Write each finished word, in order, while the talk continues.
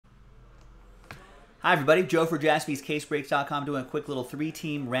Hi everybody, Joe for JaspysCaseBreaks.com doing a quick little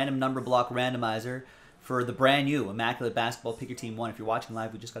 3-team random number block randomizer for the brand new Immaculate Basketball Pick Your Team 1. If you're watching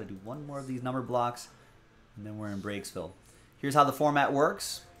live, we just got to do one more of these number blocks, and then we're in Breaksville. Here's how the format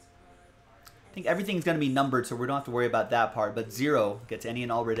works. I think everything's going to be numbered, so we don't have to worry about that part, but 0 gets any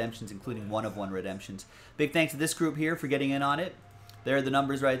and all redemptions, including 1-of-1 redemptions. Big thanks to this group here for getting in on it. There are the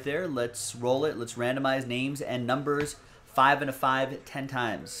numbers right there. Let's roll it. Let's randomize names and numbers 5 and a 5 10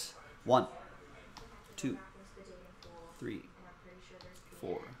 times. 1, 2, 3,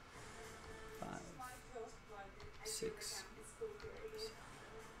 4, 5, 6,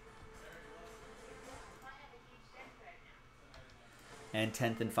 and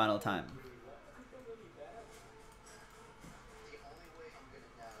 10th and final time.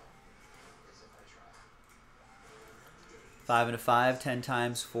 Five and a 5, 10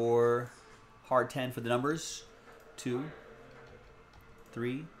 times for hard 10 for the numbers. 2,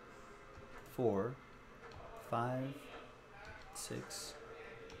 3, 4, 5, 6,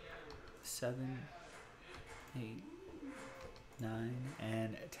 7, 8, 9,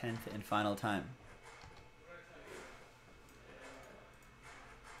 and 10th and final time.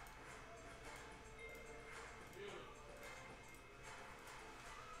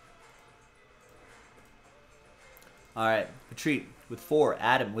 All right, Retreat with 4,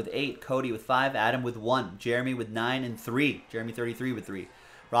 Adam with 8, Cody with 5, Adam with 1, Jeremy with 9 and 3, Jeremy 33 with 3,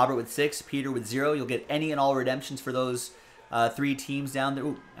 Robert with 6, Peter with 0. You'll get any and all redemptions for those 3 teams down there.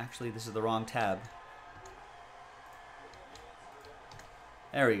 Ooh, actually, this is the wrong tab.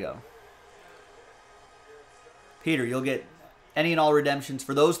 There we go. Peter, you'll get any and all redemptions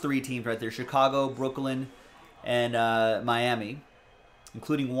for those 3 teams right there, Chicago, Brooklyn, and Miami,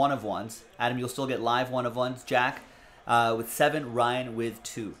 including 1-of-1s. Adam, you'll still get live 1-of-1s. Jack with 7, Ryan with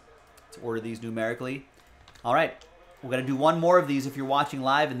 2. Let's order these numerically. All right, we're going to do one more of these if you're watching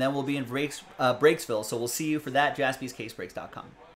live, and then we'll be in Breaksville. So we'll see you for that, JaspysCaseBreaks.com.